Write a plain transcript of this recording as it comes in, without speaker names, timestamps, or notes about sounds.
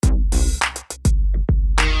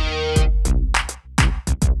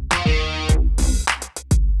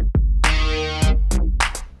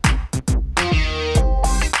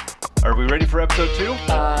for episode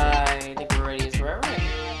 2? I think we're ready to swear.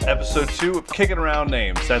 Episode 2 of Kicking Around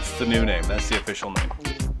Names. That's the new name. That's the official name.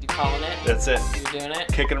 You calling it? That's it. You're doing it?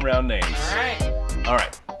 Kicking Around Names. All right. All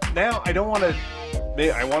right. Now, I want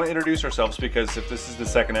to introduce ourselves because if this is the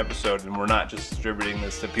second episode and we're not just distributing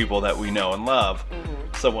this to people that we know and love,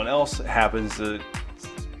 someone else happens to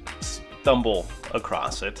stumble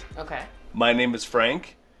across it. Okay. My name is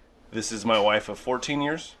Frank. This is my wife of 14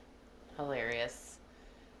 years. Hilarious.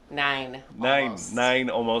 Nine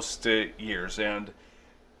almost years. And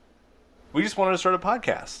we just wanted to start a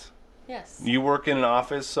podcast. Yes. You work in an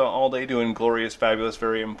office all day doing glorious, fabulous,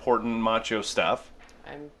 very important macho stuff.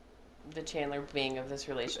 I'm the Chandler Bing of this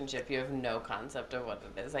relationship. You have no concept of what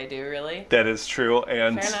it is I do, really. That is true.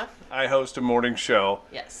 And Fair enough. I host a morning show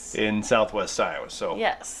in Southwest Iowa. So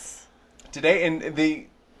yes. Today,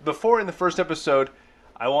 before in the first episode,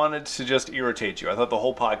 I wanted to just irritate you. I thought the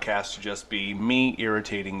whole podcast should just be me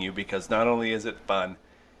irritating you because not only is it fun,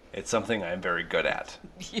 it's something I'm very good at.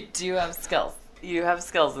 You do have skills. You have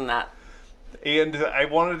skills in that. And I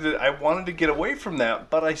wanted to get away from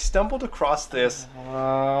that, but I stumbled across this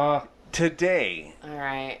today. All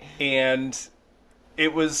right. And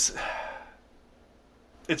it's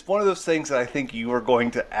one of those things that I think you are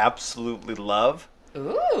going to absolutely love.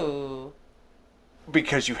 Ooh.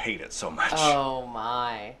 Because you hate it so much. Oh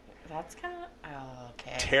my. That's kind of... Oh,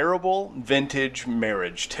 okay. Terrible vintage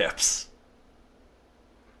marriage tips.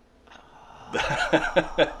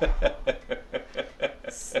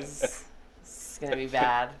 This is going to be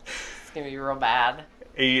bad. It's going to be real bad.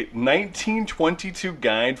 A 1922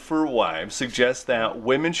 guide for wives suggests that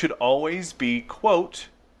women should always be, quote,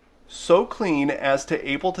 so clean as to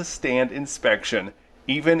able to stand inspection,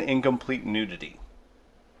 even in complete nudity.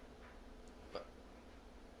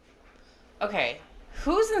 Okay,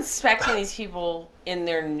 who's inspecting these people in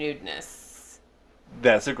their nudeness?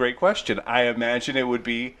 That's a great question. I imagine it would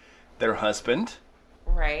be their husband.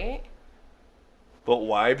 Right. But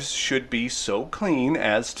wives should be so clean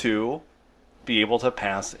as to be able to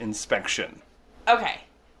pass inspection. Okay.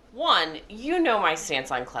 One, you know my stance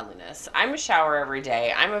on cleanliness. I'm a shower every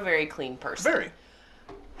day. I'm a very clean person. Very.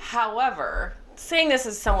 However, saying this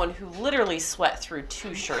as someone who literally sweat through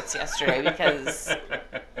 2 shirts yesterday because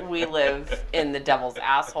we live in the devil's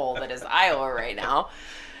asshole that is Iowa right now,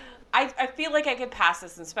 I feel like I could pass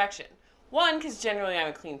this inspection. One, because generally I'm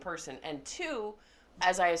a clean person. And two,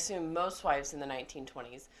 as I assume most wives in the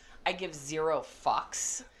 1920s, I give 0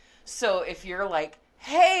 fucks. So if you're like,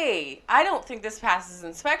 hey, I don't think this passes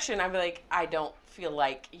inspection, I'd be like, I don't feel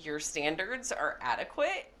like your standards are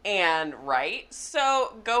adequate and right,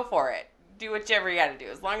 so go for it. Do whichever you gotta do,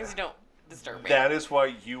 as long as you don't disturb me. That is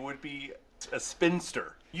why you would be a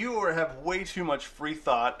spinster. You have way too much free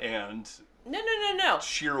thought and No.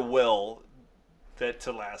 sheer will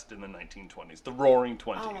to last in the 1920s, the roaring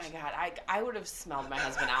 20s. Oh my god, I would have smelled my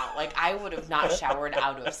husband out. Like, I would have not showered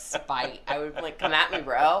out of spite. I would be like, come at me,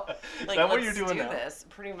 bro. Like, is that what let's you're doing do now? this.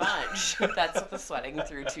 Pretty much. That's what the sweating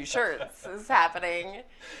through 2 shirts is happening.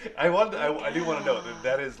 I do want to know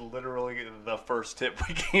that is literally the first tip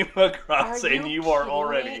we came across, and you are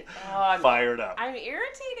already fired up. I'm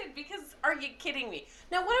irritated because, are you kidding me?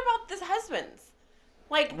 Now, what about the husbands?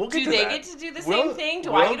 Like, We'll do get to they that. get to do the same thing?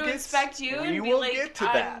 Do I get to inspect you and be like, get to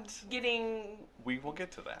I'm that. getting... We will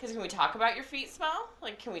get to that. Because can we talk about your feet smell?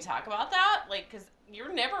 Like, can we talk about that? Like, because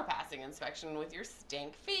you're never passing inspection with your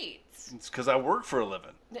stank feet. It's because I work for a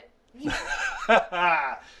living.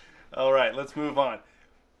 All right, let's move on.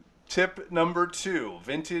 Tip number 2,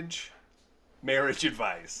 vintage marriage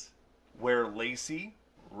advice. Wear lacy,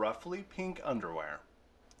 roughly pink underwear.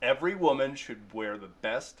 Every woman should wear the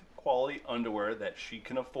best quality underwear that she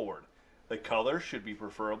can afford. The color should be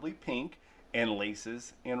preferably pink and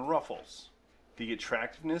laces and ruffles. The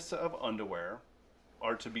attractiveness of underwear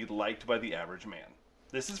are to be liked by the average man.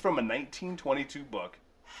 This is from a 1922 book.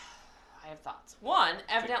 I have thoughts. One,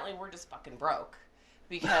 evidently we're just fucking broke.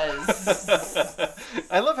 Because...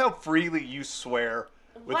 I love how freely you swear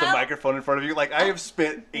with the microphone in front of you. Like, I have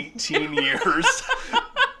spent 18 years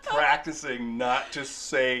practicing not to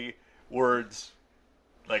say words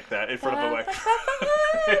like that in front of a microphone.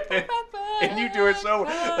 And you do it so,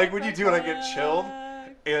 like when you do it, I get chilled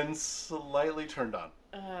and slightly turned on.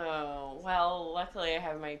 Oh, well, luckily I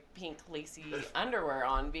have my pink lacy underwear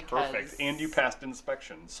on because... Perfect. And you passed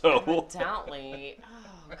inspection, so... Evidently.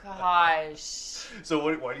 Oh, gosh.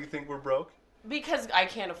 So why do you think we're broke? Because I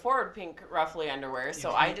can't afford pink ruffly underwear,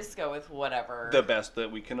 so I just go with whatever. The best that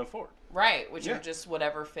we can afford. Right, which are just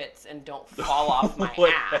whatever fits and don't fall off my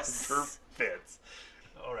ass. Whatever fits.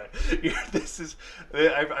 All right. This is...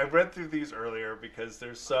 I read through these earlier because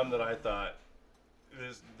there's some that I thought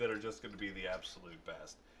that are just going to be the absolute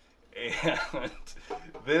best. And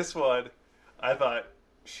this one, I thought,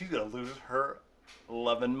 she's going to lose her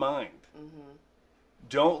loving mind. Mm-hmm.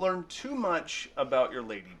 Don't learn too much about your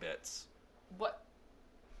lady bits. What?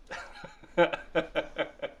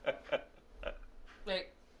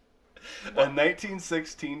 Like, a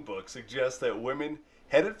 1916 book suggests that women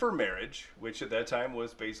headed for marriage, which at that time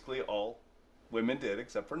was basically all women did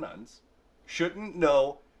except for nuns, shouldn't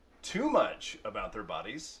know too much about their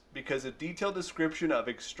bodies because a detailed description of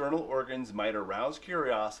external organs might arouse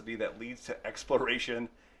curiosity that leads to exploration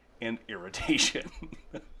and irritation.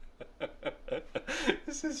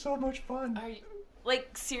 This is so much fun. are you,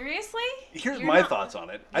 like, seriously? Here's You're my not- thoughts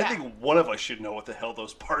on it. Yeah. I think one of us should know what the hell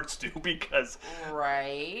those parts do because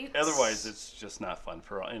Right. otherwise it's just not fun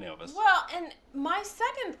for any of us. Well, and my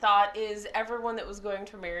second thought is everyone that was going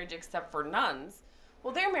to marriage except for nuns,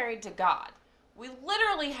 well, they're married to God. We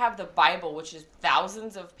literally have the Bible, which is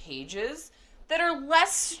thousands of pages, that are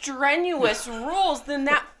less strenuous rules than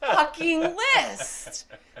that fucking list.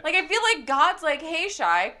 Like, I feel like God's like, hey,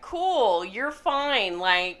 Shy, cool, you're fine.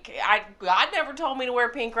 Like, God never told me to wear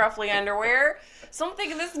pink ruffly underwear. So I'm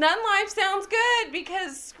thinking this nun life sounds good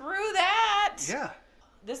because screw that. Yeah.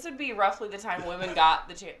 This would be roughly the time women got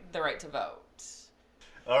the right to vote.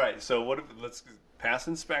 All right, so let's pass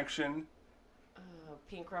inspection.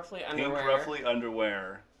 Pink ruffly Pink underwear. ruffly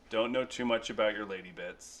underwear. Don't know too much about your lady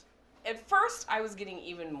bits. At first, I was getting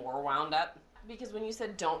even more wound up because when you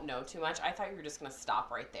said don't know too much, I thought you were just going to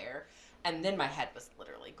stop right there. And then my head was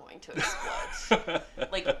literally going to explode.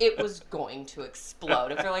 Like, it was going to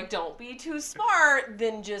explode. If they're like, don't be too smart,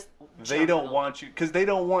 then just They jump don't in. want you, because they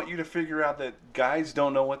don't want you to figure out that guys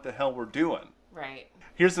don't know what the hell we're doing. Right.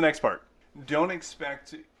 Here's the next part. Don't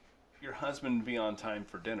expect your husband to be on time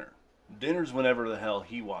for dinner. Dinner's whenever the hell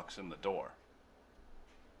he walks in the door.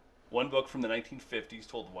 One book from the 1950s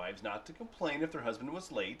told wives not to complain if their husband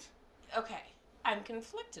was late. Okay. I'm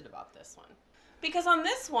conflicted about this one. Because on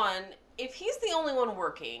this one, if he's the only one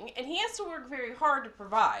working and he has to work very hard to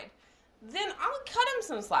provide, then I'll cut him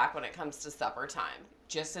some slack when it comes to supper time.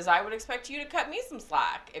 Just as I would expect you to cut me some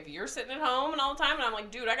slack. If you're sitting at home and all the time and I'm like,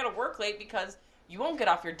 dude, I gotta work late because you won't get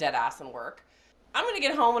off your dead ass and work, I'm gonna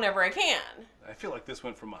get home whenever I can. I feel like this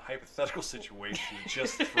went from a hypothetical situation to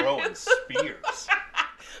just throwing spears.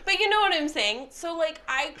 But you know what I'm saying? So, like,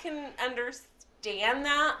 I can understand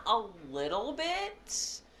that a little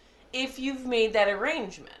bit if you've made that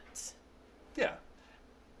arrangement. Yeah.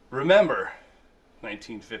 Remember,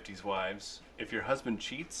 1950s wives, if your husband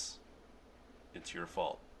cheats, it's your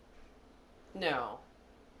fault. No,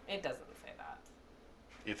 it doesn't say that.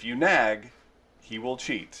 If you nag, he will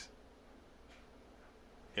cheat.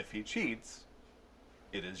 If he cheats,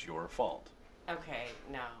 it is your fault. Okay,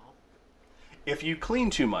 no. If you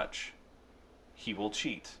clean too much, he will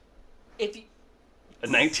cheat. If you... A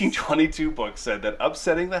 1922 book said that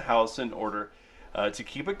upsetting the house in order to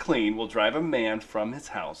keep it clean will drive a man from his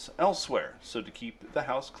house elsewhere. So to keep the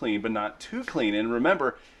house clean, but not too clean. And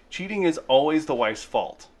remember, cheating is always the wife's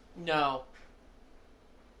fault. No.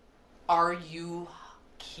 Are you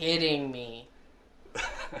kidding me?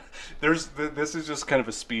 This is just kind of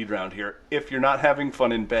a speed round here. If you're not having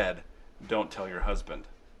fun in bed, don't tell your husband.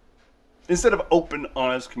 Instead of open,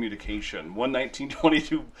 honest communication, one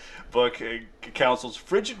 1922 book counsels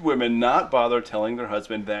frigid women not bother telling their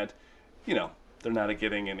husband that, they're not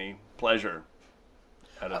getting any pleasure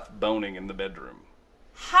out of boning in the bedroom.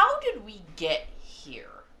 How did we get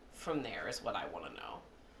here from there is what I want to know.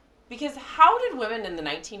 Because how did women in the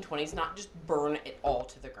 1920s not just burn it all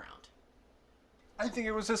to the ground? I think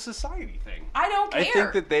it was a society thing. I don't care.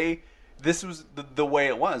 I think that this was the way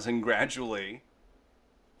it was, and gradually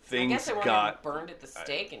I things guess they weren't got... burned at the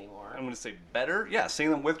stake anymore. I'm going to say better. Yeah,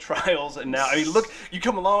 seeing them with trials, and now, look, you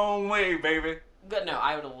come a long way, baby. But no,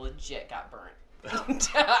 I would have legit got burnt.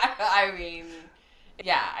 I mean,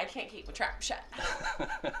 yeah, I can't keep my trap shut.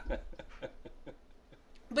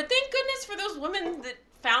 But thank goodness for those women that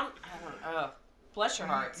found, bless your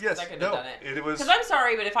hearts, because Yes, I could have no, done it. it was- Because I'm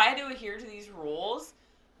sorry, but if I had to adhere to these rules,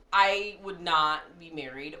 I would not be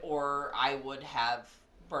married, or I would have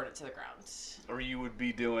burned it to the ground. Or you would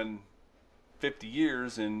be doing 50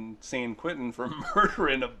 years in San Quentin for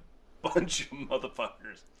murdering a bunch of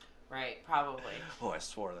motherfuckers. Right, probably. Oh, I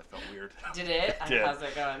swore that felt weird. Did it? Did. How's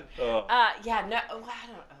it going? Oh. Yeah, no,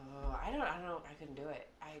 I don't, I couldn't do it.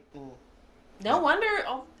 No wonder,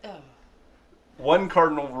 One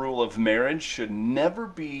cardinal rule of marriage should never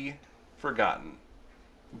be forgotten.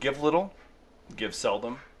 Give little, give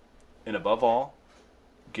seldom, and above all,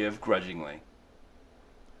 give grudgingly.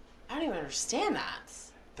 I don't even understand that.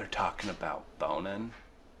 They're talking about boning.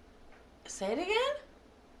 Say it again?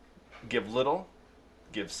 Give little,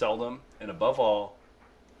 give seldom, and above all,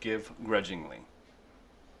 give grudgingly.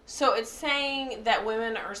 So it's saying that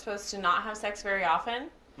women are supposed to not have sex very often?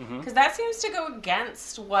 Mm-hmm. Because that seems to go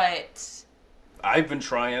against what... I've been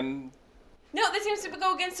trying... No, that seems to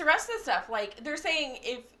go against the rest of the stuff. Like, they're saying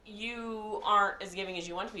if you aren't as giving as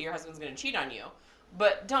you want to be, your husband's going to cheat on you.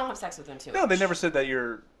 But don't have sex with him too much. No, they never said that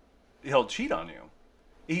he'll cheat on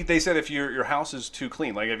you. They said if your house is too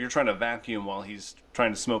clean, like if you're trying to vacuum while he's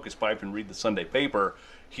trying to smoke his pipe and read the Sunday paper,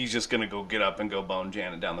 he's just going to go get up and go bone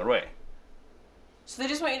Janet down the way. So they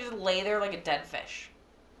just want you to lay there like a dead fish.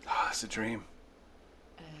 Oh, it's a dream.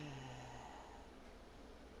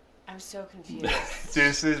 I'm so confused.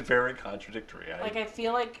 This is very contradictory. I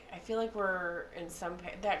feel like we're in some...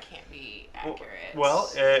 That can't be accurate. Well,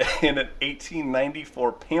 in an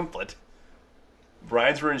 1894 pamphlet,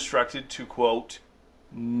 brides were instructed to, quote,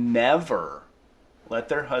 never let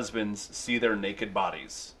their husbands see their naked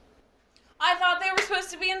bodies. I thought they were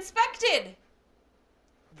supposed to be inspected.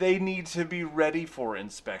 They need to be ready for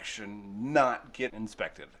inspection, not get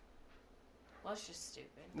inspected. Well, it's just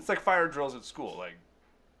stupid. It's like fire drills at school. Like,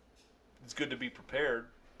 it's good to be prepared,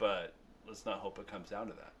 but let's not hope it comes down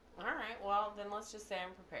to that. All right, well, then let's just say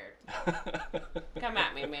I'm prepared. Come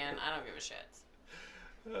at me, man. I don't give a shit.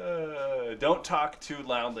 Don't talk too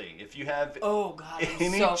loudly. If you have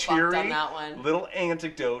any so cheery on that one. Little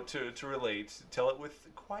anecdote to relate, tell it with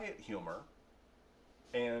quiet humor,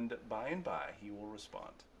 and by he will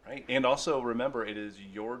respond. Right? And also remember, it is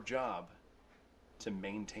your job to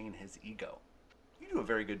maintain his ego. You do a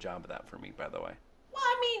very good job of that for me, by the way. Well,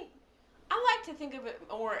 I mean, I like to think of it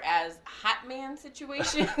more as hype man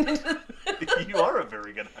situation. You are a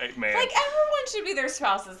very good hype man. Like, everyone should be their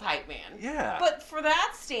spouse's hype man. Yeah. But for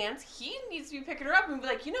that stance, he needs to be picking her up and be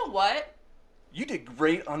like, you know what? You did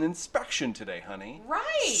great on inspection today, honey.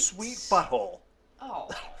 Right. Sweet butthole. Oh.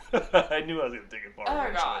 I knew I was going to take it far. Oh,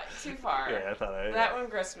 my God. Too far. Yeah, I thought That one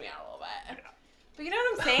grossed me out a little bit. Yeah. But you know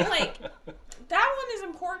what I'm saying? Like, that one is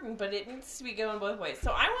important, but it needs to be going both ways.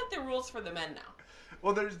 So I want the rules for the men now.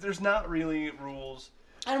 Well, there's not really rules.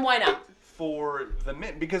 And why not? For the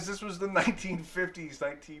men, because this was the 1950s,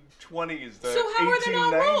 1920s, the So how 1890s. are there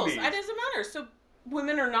not rules? It doesn't matter. So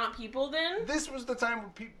women are not people then? This was the time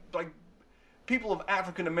where people of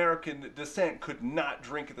African American descent could not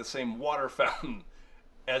drink at the same water fountain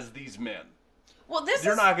as these men. Well,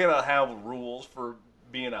 You're not gonna have rules for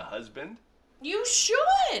being a husband. You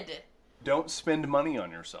should. Don't spend money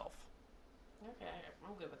on yourself. Okay,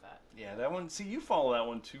 I'm good with that. Yeah, that one. See, you follow that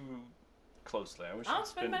one too closely. I don't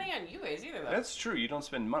spend money on you guys either, though. That's true. You don't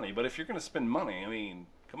spend money, but if you're gonna spend money, I mean,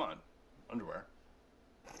 come on, underwear.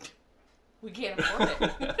 We can't afford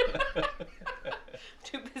it.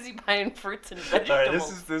 Too busy buying fruits and vegetables. All right,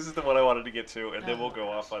 this is the one I wanted to get to, and then we'll go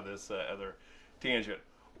off on this other tangent.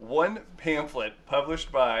 One pamphlet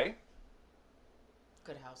published by...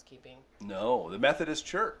 Good Housekeeping. No, the Methodist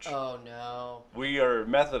Church. Oh, no. We are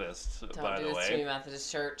Methodists, by the way. Don't do this to me,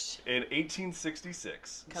 Methodist Church. In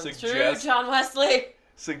 1866. Come through, John Wesley.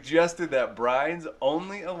 Suggested that brides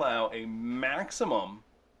only allow a maximum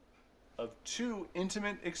of 2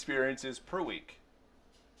 intimate experiences per week,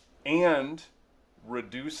 and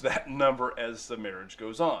reduce that number as the marriage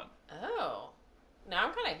goes on. Oh. Now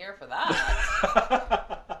I'm kind of here for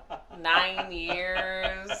that. 9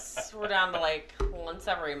 years. We're down to like once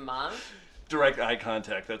every month. Direct eye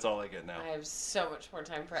contact. That's all I get now. I have so much more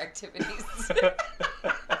time for activities.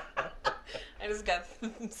 I just got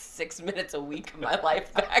 6 minutes a week of my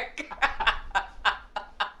life back.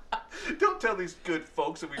 Don't tell these good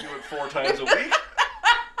folks that we do it 4 times a week.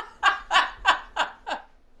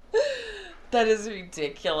 That is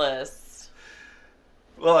ridiculous.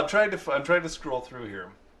 Well, I'm trying to scroll through here.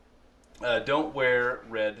 Don't wear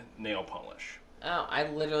red nail polish. Oh, I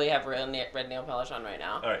literally have red nail polish on right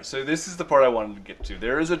now. All right, so this is the part I wanted to get to.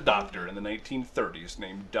 There is a doctor in the 1930s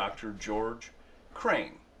named Dr. George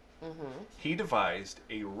Crane. Mm-hmm. He devised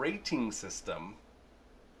a rating system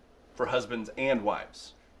for husbands and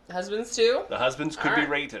wives. Husbands too? The husbands could be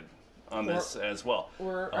rated on this as well.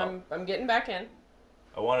 I'm getting back in.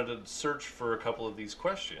 I wanted to search for a couple of these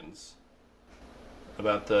questions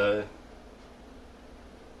about the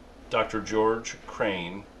Dr. George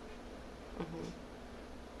Crane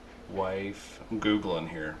wife. I'm Googling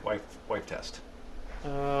here. Wife test.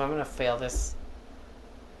 Oh, I'm gonna fail this.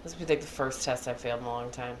 This would be like the first test I failed in a long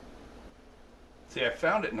time. See, I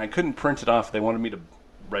found it and I couldn't print it off. They wanted me to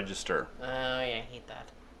register. Oh, yeah, I hate that.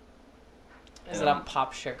 Is it on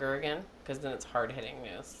Pop Sugar again? Because then it's hard-hitting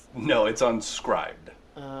news. No, it's on Scribed.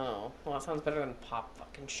 Oh, well, that sounds better than Pop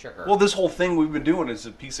fucking Sugar. Well, this whole thing we've been doing is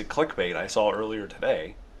a piece of clickbait I saw earlier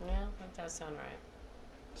today. Yeah, that does sound right.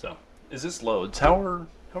 So, is this loads? How are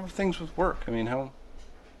things with work? I mean, how?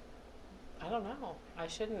 I don't know. I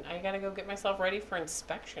shouldn't. I gotta go get myself ready for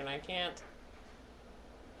inspection. I can't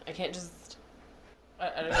just.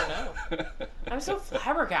 I don't know. I'm so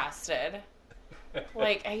flabbergasted.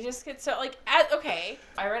 Like, I just get so, like, okay.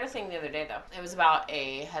 I read a thing the other day, though. It was about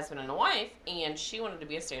a husband and a wife, and she wanted to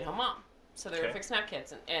be a stay-at-home mom. So they were fixing to have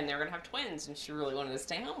kids, and they were going to have twins, and she really wanted to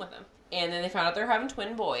stay home with them. And then they found out they were having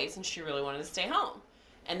twin boys, and she really wanted to stay home.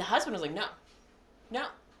 And the husband was like, no.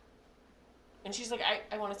 And she's like,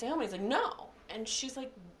 I want to stay home. And he's like, no. And she's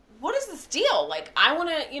like, what is this deal? Like, I want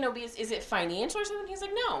to, is it financial or something? He's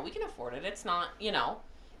like, no, we can afford it. It's not,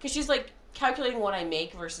 Because she's like, calculating what I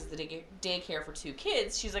make versus the daycare for 2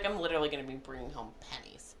 kids, she's like, I'm literally going to be bringing home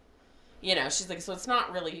pennies. She's like, so it's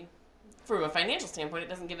not really, from a financial standpoint, it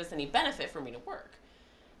doesn't give us any benefit for me to work.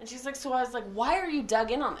 And she's like, so I was like, why are you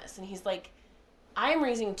dug in on this? And he's like, I am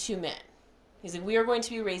raising 2 men. He's like, we are going to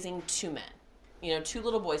be raising 2 men. 2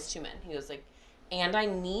 little boys, 2 men. He goes like, and I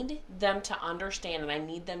need them to understand and I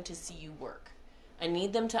need them to see you work. I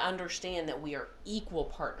need them to understand that we are equal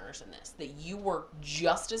partners in this, that you work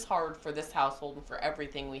just as hard for this household and for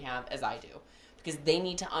everything we have as I do. Because they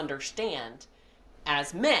need to understand,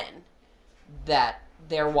 as men, that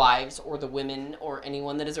their wives or the women or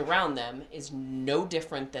anyone that is around them is no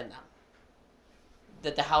different than them.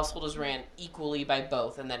 That the household is ran equally by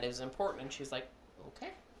both and that is important. And she's like, okay,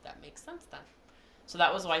 that makes sense then. So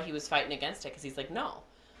that was why he was fighting against it, because he's like, no.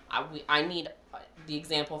 I need the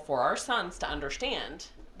example for our sons to understand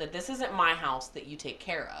that this isn't my house that you take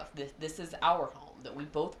care of. This is our home, that we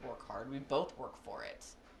both work hard, we both work for it,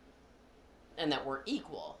 and that we're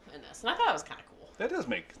equal in this. And I thought that was kind of cool. That does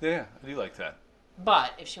I do like that.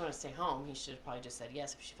 But if she wanted to stay home, he should have probably just said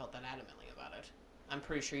yes if she felt that adamantly about it. I'm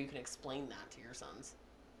pretty sure you can explain that to your sons.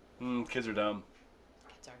 Kids are dumb.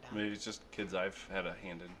 Kids are dumb. Maybe it's just kids I've had a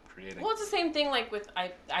hand in creating. Well, it's the same thing like with,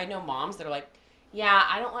 I know moms that are like, yeah,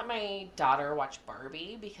 I don't let my daughter watch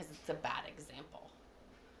Barbie because it's a bad example.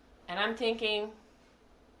 And I'm thinking,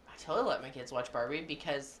 I totally let my kids watch Barbie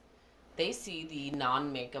because they see the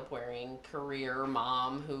non-makeup wearing career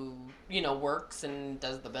mom who, works and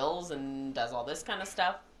does the bills and does all this kind of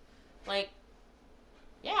stuff. Like,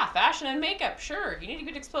 yeah, fashion and makeup, sure. You need to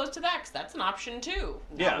get exposed to that because that's an option too.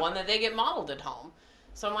 Not one that they get modeled at home.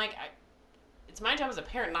 So I'm like, it's my job as a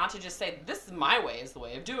parent not to just say, this is my way is the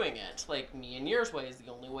way of doing it. Like, me and yours way is the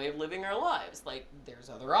only way of living our lives. Like, there's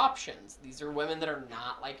other options. These are women that are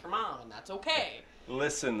not like your mom, and that's okay.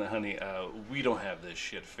 Listen, honey, we don't have this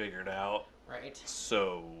shit figured out. Right.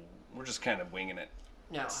 So, we're just kind of winging it.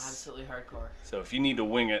 No, absolutely hardcore. So, if you need to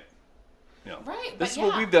wing it, right, this is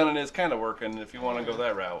what we've done, and it's kind of working if you want to go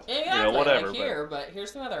that route. Exactly, whatever. But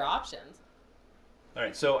here's some other options. All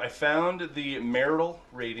right, so I found the marital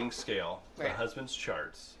rating scale, the Right. husband's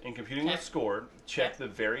charts. In computing the score, check the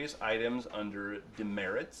various items under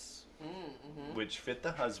demerits, which fit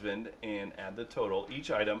the husband, and add the total. Each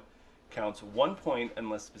item counts 1 point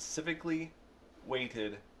unless specifically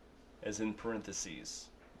weighted as in parentheses.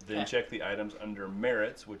 Then check the items under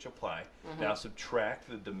merits, which apply. Now subtract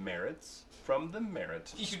the demerits from the merit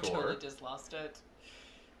score. You totally just lost it.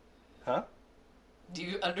 Huh? Do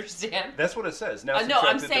you understand? That's what it says. Now No,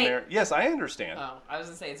 I'm subtract the saying... demerit. Yes, I understand. Oh, I was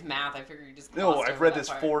going to say it's math. I figured you just No, glossed I've over read that this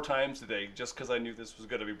part. 4 times today just because I knew this was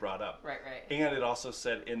going to be brought up. Right. And it also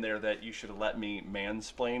said in there that you should have let me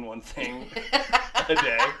mansplain one thing a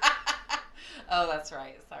day. Oh, that's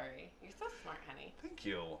right. Sorry. You're so smart, honey. Thank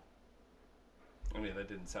you. I mean, that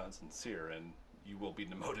didn't sound sincere, and you will be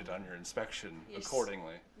demoted on your inspection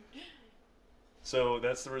accordingly. So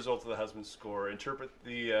that's the result of the husband's score. Interpret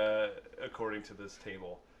the according to this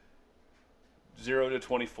table. 0 to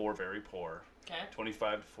 24, very poor. Okay.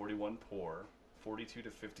 25 to 41, poor. 42 to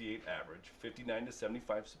 58, average. 59 to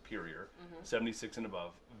 75, superior. 76 and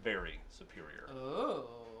above, very superior. Oh.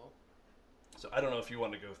 So I don't know if you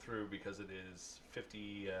want to go through because it is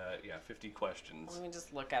 50 questions. Let me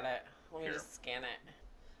just look at it. Let me just scan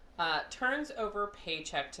it. Turns over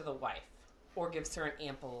paycheck to the wife or gives her an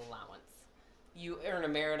ample allowance. You earn a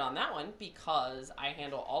merit on that one because I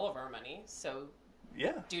handle all of our money. So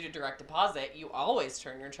due to direct deposit, you always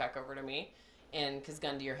turn your check over to me. And because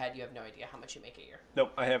gun to your head, you have no idea how much you make a year.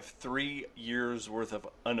 Nope, I have 3 years worth of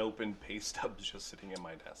unopened pay stubs just sitting in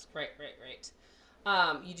my desk. Right.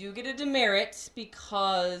 You do get a demerit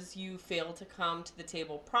because you fail to come to the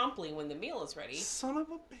table promptly when the meal is ready. Son of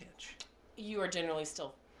a bitch. You are generally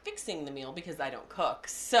still fixing the meal because I don't cook.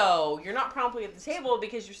 So you're not promptly at the table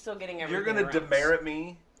because you're still getting everything You're going to demerit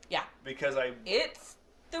me? Yeah. Because It's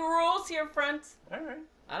the rules here, friend. All right.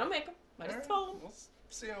 I don't make them. I just follow them. We'll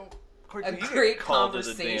see how quickly A you get great called to the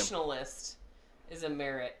conversationalist is a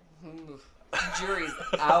merit. Jury's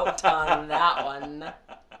out on that one.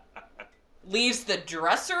 Leaves the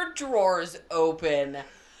dresser drawers open.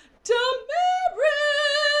 Demerit!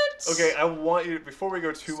 Okay, I want you, before we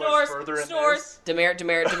go too much further into this. Demerit.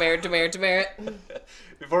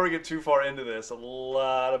 Before we get too far into this, a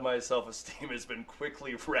lot of my self-esteem has been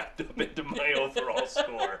quickly wrapped up into my overall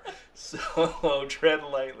score. So tread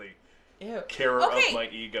lightly, Ew. carer of my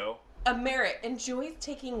ego. A merit enjoys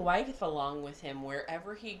taking wife along with him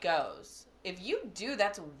wherever he goes. If you do,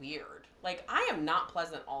 that's weird. Like, I am not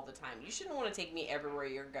pleasant all the time. You shouldn't want to take me everywhere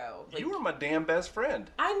you go. Like, You are my damn best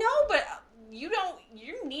friend. I know, but you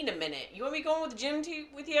need a minute. You want me going with the gym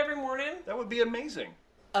with you every morning? That would be amazing.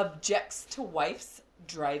 Objects to wife's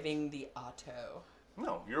driving the auto.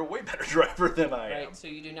 No, you're a way better driver than I am. Right, so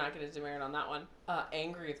you do not get a demerit on that one.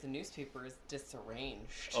 Angry if the newspaper is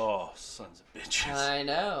disarranged. Oh, sons of bitches. I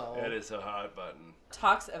know. That is a hot button.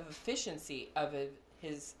 Talks of efficiency of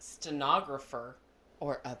his stenographer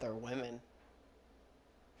or other women.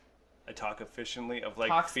 I talk efficiently of like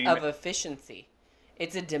Talks female. of efficiency.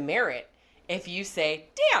 It's a demerit if you say,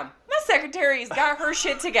 damn, my secretary's got her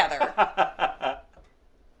shit together.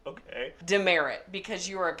 Okay. Demerit, because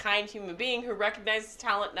you are a kind human being who recognizes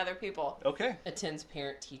talent in other people. Okay. Attends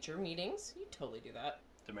parent-teacher meetings. You totally do that.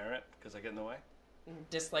 Demerit, because I get in the way.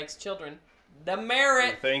 Dislikes children.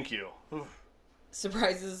 Demerit. Thank you.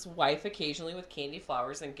 Surprises wife occasionally with candy,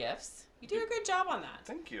 flowers, and gifts. You do a good job on that.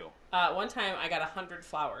 Thank you. One time I got 100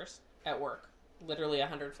 flowers at work. Literally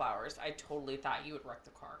 100 flowers. I totally thought you would wreck the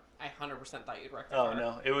car. I 100% thought you'd wreck the car. Oh,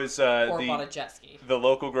 no. It was or bought a jet ski. The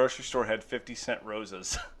local grocery store had 50-cent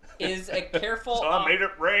roses. Is a careful... So I made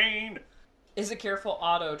it rain. Is a careful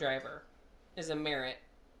auto driver. Is a merit.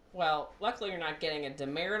 Well, luckily you're not getting a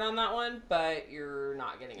demerit on that one, but you're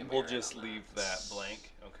not getting a merit. We'll just leave that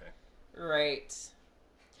blank. Okay. Right.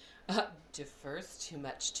 Defers too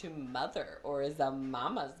much to mother, or is a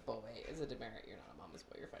mama's boy. Is a demerit. You're not a mama's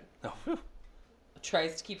boy. You're fine. Oh.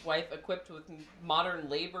 Tries to keep wife equipped with modern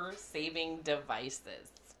labor-saving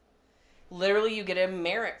devices. Literally, you get a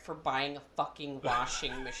merit for buying a fucking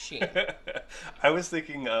washing machine. I was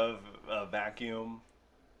thinking of a vacuum.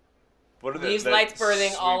 What are Leaves lights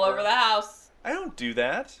burning all over the house. I don't do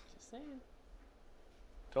that. Just saying.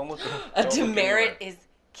 Don't look. A demerit is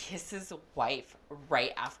kisses wife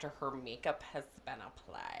right after her makeup has been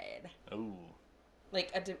applied. Ooh.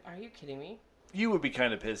 Like, are you kidding me? You would be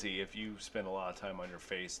kind of pissy if you spent a lot of time on your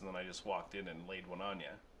face and then I just walked in and laid one on you.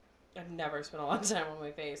 I've never spent a lot of time on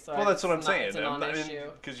my face, so well, that's what I'm saying. It's a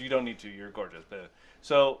non-issue. Because you don't need to. You're gorgeous. But,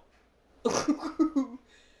 so. Literally,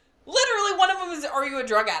 one of them is, are you a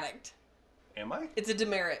drug addict? Am I? It's a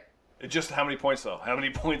demerit. Just how many points, though? How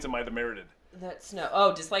many points am I demerited? That's no.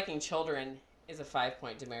 Oh, disliking children is a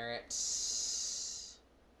 5-point demerit.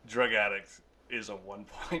 Drug addict is a 1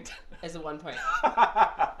 point. Is a 1 point.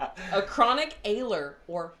 A chronic ailer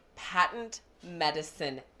or patent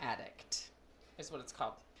medicine addict is what it's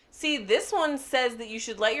called. See, this one says that you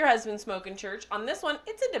should let your husband smoke in church. On this one,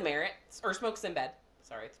 it's a demerit. Or smokes in bed.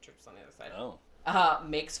 Sorry, the church is on the other side. Oh.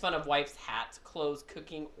 Makes fun of wife's hats, clothes,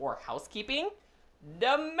 cooking, or housekeeping.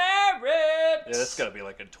 Demerit! Yeah, that's got to be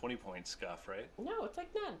like a 20-point scuff, right? No, it's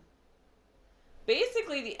like none.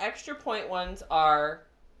 Basically, the extra point ones are,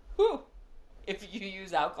 if you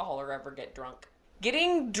use alcohol or ever get drunk.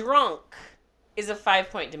 Getting drunk is a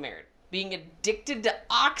 5-point demerit. Being addicted to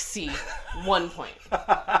Oxy, 1 point.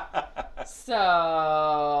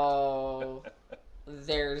 So,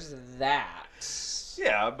 there's that.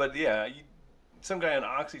 Yeah, but yeah, some guy on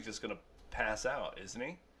Oxy's just going to pass out, isn't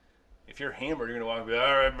he? If you're hammered, you're going to walk and be,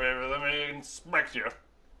 all right, baby, let me inspect you.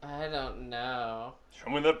 I don't know. Show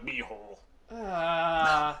me that beehole.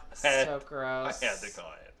 So gross. I had to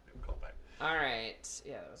call back. All right.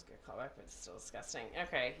 Yeah, that was a good callback, but it's still disgusting.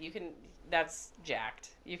 Okay, that's jacked.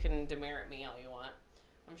 You can demerit me all you want.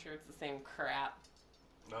 I'm sure it's the same crap.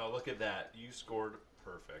 Oh, look at that. You scored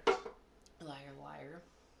perfect. Liar, liar.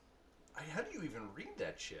 How do you even read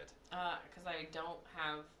that shit? Because I don't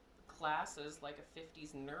have classes like a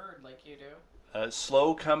 50s nerd like you do.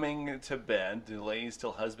 Slow coming to bed. Delays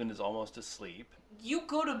till husband is almost asleep. You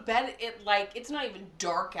go to bed it's not even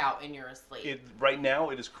dark out and you're asleep. Right now,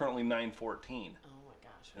 it is currently 9:14. Oh my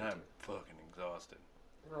gosh. And I'm fucking exhausted.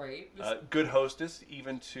 Right. Good hostess,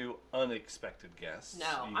 even to unexpected guests.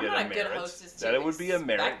 No, You I'm get not a a good merit. hostess to That it would be a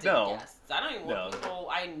merit. expected No. guests. I don't even want people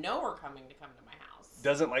I know are coming to my house.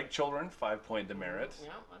 Doesn't like children, 5-point demerit.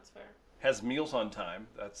 Yeah, that's fair. Has meals on time.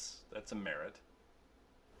 That's a merit.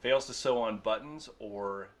 Fails to sew on buttons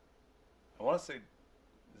or, I want to say,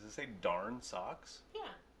 does it say darn socks? Yeah.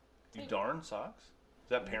 You darn socks? Is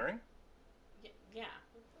that pairing? Yeah.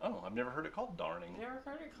 Oh, I've never heard it called darning. I've never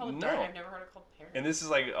heard it called No. darning. I've never heard it called pairing. And this is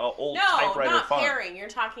like old No, typewriter not font. pairing. You're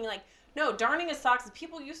talking like, no, darning of socks.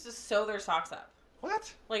 People used to sew their socks up.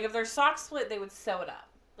 What? Like if their socks split, they would sew it up.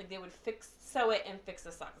 Like they would sew it and fix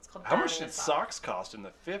the sock. It's called How darning much did a sock. socks cost in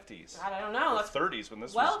the 50s? God, I don't know. Or That's 30s when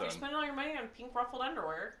this well, was if you're done. spending all your money on pink ruffled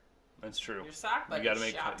underwear, That's true. your sock budget You gotta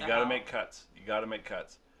make shot to you gotta hell. make cuts. You gotta make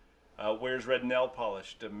cuts. Wears red nail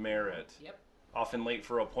polish, demerit. Yep. Often late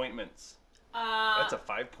for appointments. Uh, That's a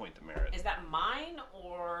 5-point demerit. Is that mine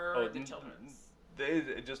or the children's? They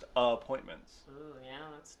just appointments. Ooh, yeah,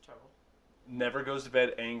 that's trouble. Never goes to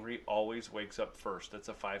bed angry. Always wakes up first. That's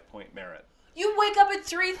a 5-point merit. You wake up at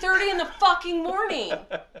 3:30 in the fucking morning.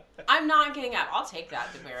 I'm not getting up. I'll take that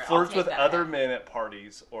demerit. Flirts I'll take with that other hit. men at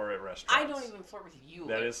parties or at restaurants. I don't even flirt with you.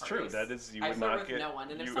 That at is true. parties. That is you I would flirt not with get. no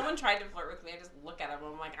one, and if you- someone tried to flirt with me, I just look at them.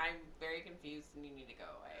 I'm like, I'm very confused, and you need to go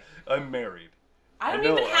away. I'm married. I don't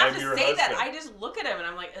know, even have I'm to your say that. husband. I just look at him, and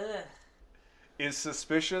I'm like, ugh. Is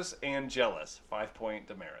suspicious and jealous. 5-point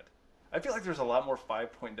demerit. I feel like there's a lot more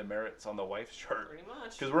 5-point demerits on the wife's chart. Pretty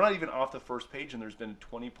much. Because we're not even off the first page, and there's been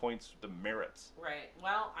 20 points demerits. Right.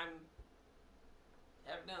 Well, I'm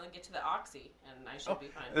evidently get to the oxy, and I should be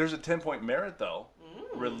fine. There's a 10-point merit though.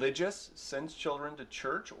 Mm. Religious, sends children to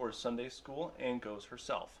church or Sunday school, and goes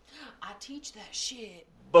herself. I teach that shit.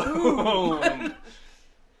 Boom.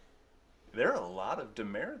 There are a lot of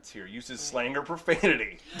demerits here. Uses slang or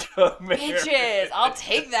profanity. Demerit. Bitches, I'll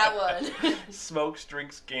take that one. Smokes,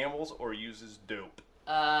 drinks, gambles, or uses dope.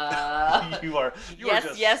 You are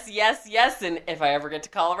Yes, yes, and if I ever get to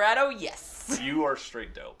Colorado, yes. You are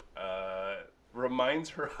straight dope. Reminds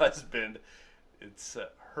her husband it's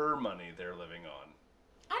her money they're living on.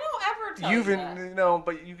 I don't ever tell You've you been, no,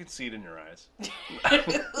 but you can see it in your eyes.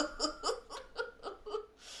 that.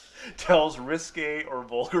 Tells risque or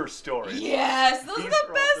vulgar stories. Yes, those These are are the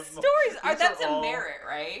all best the- stories. these That's are a all- merit,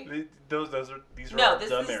 right? These are No, all this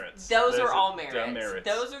demerits. is those Those are all merits. demerits.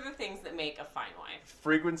 Those are the things that make a fine wife.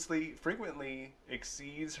 Frequently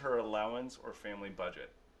exceeds her allowance or family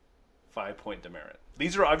budget. 5-point demerit.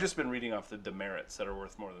 I've just been reading off the demerits that are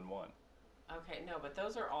worth more than one. Okay, no, but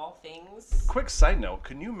those are all things. Quick side note,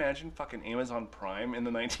 can you imagine fucking Amazon Prime in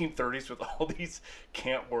the 1930s with all these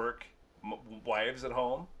can't work wives at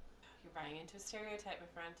home? You're buying into a stereotype, my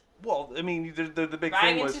friend. Well, I mean, the big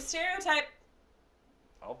Buying thing into was... stereotype.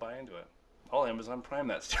 I'll buy into it. I'll Amazon Prime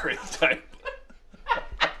that stereotype.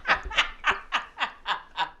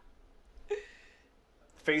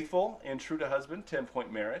 Faithful and true to husband,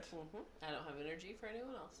 10-point merit. I don't have energy for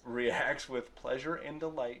anyone else. Reacts with pleasure and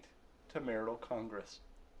delight to marital congress.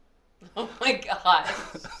 Oh my god.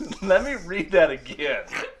 Let me read that again.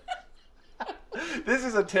 This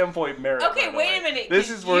is a 10-point merit. Okay, by the wait way. a minute. This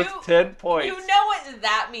 'cause is worth you- 10 points. You know what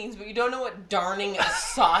that means, but you don't know what darning a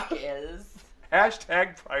sock is.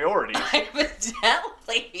 Hashtag priorities.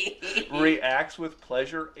 Evidently. Reacts with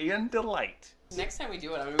pleasure and delight. Next time we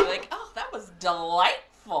do it, I'm gonna be like, oh, that was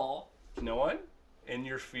delightful. You know what? And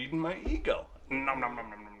you're feeding my ego. Nom nom nom nom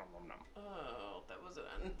nom nom nom nom. Oh, that was an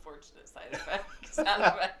unfortunate side effect. Sound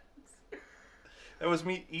effects. That was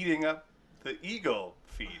me eating up the ego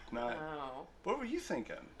feed. Not. Oh. What were you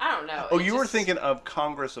thinking? I don't know. Oh, It you were just- thinking of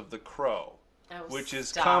Congress of the Crow, Oh, which is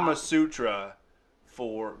stop. Kama Sutra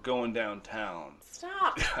for going downtown.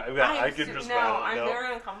 Stop. I can just No, rattle- I'm no.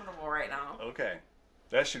 very uncomfortable right now. Okay,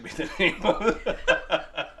 that should be the name of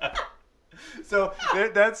it. So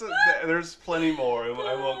there's plenty more.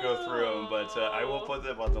 I won't go through them, but I will put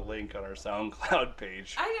them on the link on our SoundCloud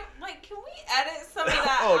page. Can we edit some of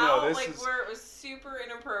that Oh, no, out? this Like, is- where it was super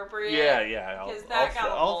inappropriate? Yeah. Because that got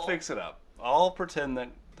I'll old. fix it up. I'll pretend that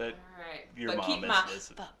Alright. your But mom keep is my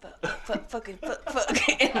listening. fuck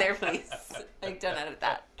in there, please. Like, don't edit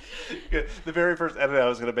that. The very first edit I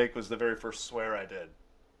was going to make was the very first swear I did.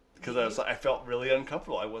 Because I felt really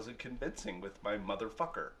uncomfortable. I wasn't convincing with my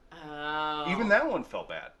motherfucker. Oh. Even that one felt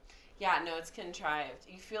bad. Yeah, no, it's contrived.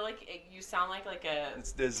 You feel like you sound like a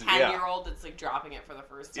It's this, 10-year-old that's like dropping it for the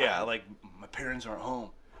first time. Yeah, like my parents aren't home.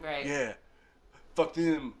 Right. Yeah. Fuck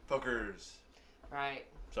them fuckers. Right.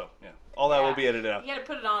 So, yeah. All that will be edited out. You gotta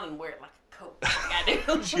put it on and wear it like a coat. Like I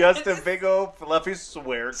do. Just a big old fluffy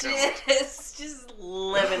swear coat. Just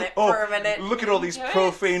living it for a minute. Look at all these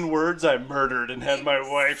profane words I murdered and had my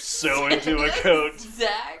wife sew into a coat.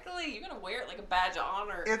 Exactly. You're gonna wear it like a badge of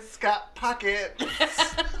honor. It's got pockets.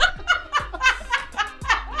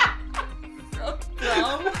 So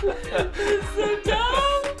dumb. It's so dumb.